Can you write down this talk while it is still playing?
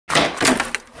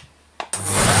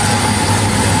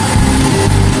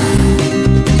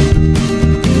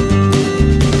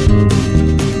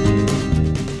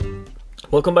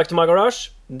Welcome back to my garage.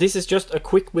 This is just a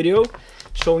quick video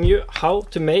showing you how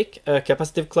to make a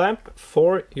capacitive clamp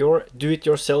for your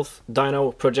do-it-yourself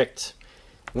dyno project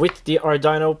with the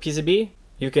Ardyno PCB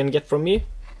you can get from me,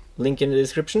 link in the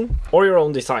description, or your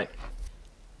own design.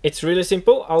 It's really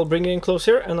simple. I'll bring you in close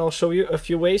here and I'll show you a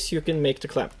few ways you can make the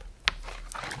clamp.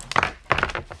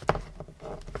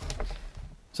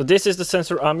 So this is the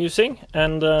sensor I'm using,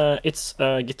 and it's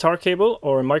a guitar cable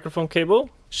or a microphone cable,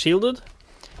 shielded.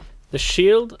 The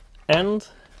shield and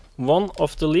one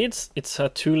of the leads, it's a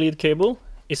 2-lead cable,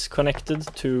 is connected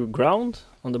to ground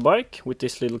on the bike with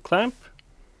this little clamp.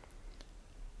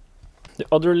 The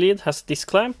other lead has this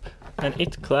clamp and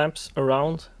it clamps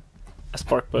around a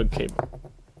spark plug cable.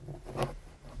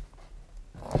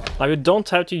 Now you don't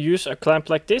have to use a clamp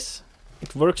like this.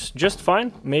 It works just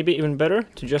fine, maybe even better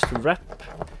to just wrap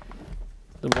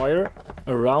the wire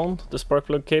around the spark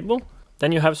plug cable.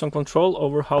 Then you have some control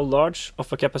over how large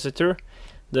of a capacitor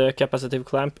the capacitive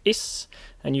clamp is,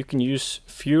 and you can use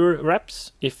fewer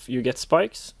wraps if you get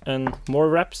spikes and more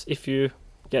wraps if you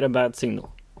get a bad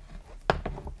signal.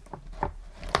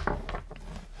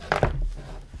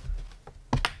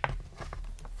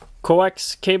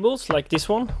 Coax cables like this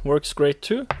one works great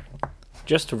too.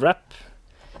 Just wrap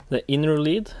the inner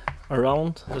lead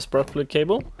around the spark plug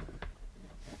cable.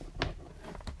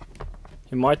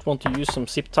 You might want to use some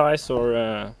zip ties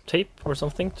or tape or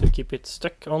something to keep it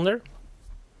stuck on there.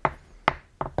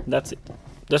 That's it.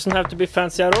 Doesn't have to be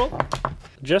fancy at all.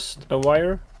 Just a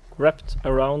wire wrapped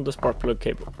around the spark plug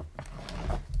cable.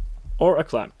 Or a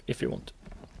clamp if you want.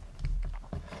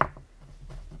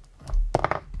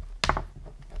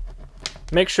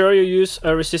 Make sure you use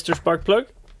a resistor spark plug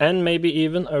and maybe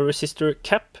even a resistor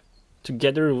cap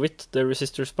together with the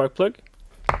resistor spark plug.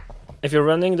 If you're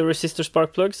running the resistor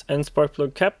spark plugs and spark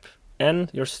plug cap and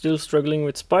you're still struggling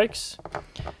with spikes,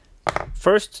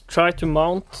 first try to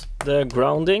mount the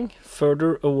grounding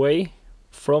further away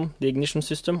from the ignition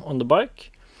system on the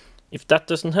bike. If that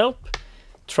doesn't help,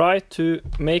 try to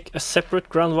make a separate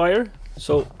ground wire.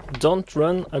 So don't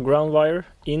run a ground wire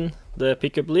in the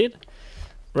pickup lead.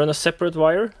 Run a separate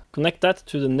wire, connect that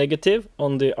to the negative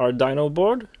on the Ardyno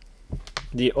board,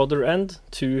 the other end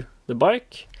to the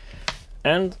bike,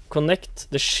 and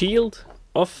connect the shield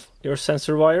of your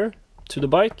sensor wire to the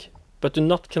bike, but do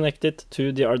not connect it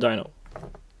to the Ardyno.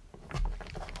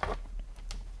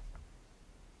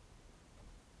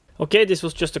 Okay, this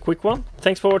was just a quick one.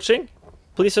 Thanks for watching.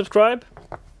 Please subscribe,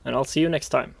 and I'll see you next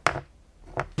time.